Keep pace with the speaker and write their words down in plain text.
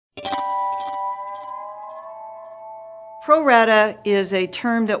Pro rata is a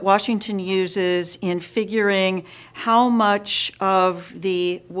term that Washington uses in figuring how much of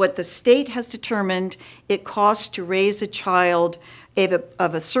what the state has determined it costs to raise a child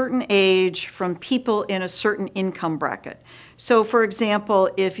of a certain age from people in a certain income bracket. So for example,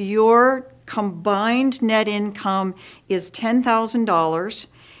 if your combined net income is $10,000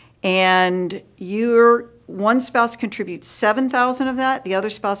 and your one spouse contributes $7,000 of that, the other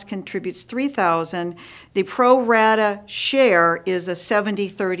spouse contributes $3,000, the pro rata share is a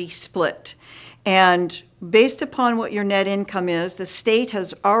 70-30 split. And based upon what your net income is, the state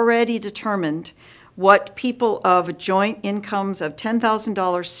has already determined what people of joint incomes of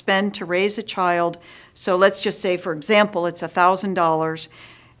 $10,000 spend to raise a child. So let's just say, for example, it's $1,000.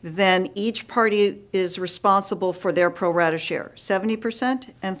 Then each party is responsible for their pro rata share, 70%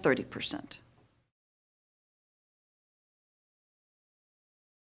 and 30%.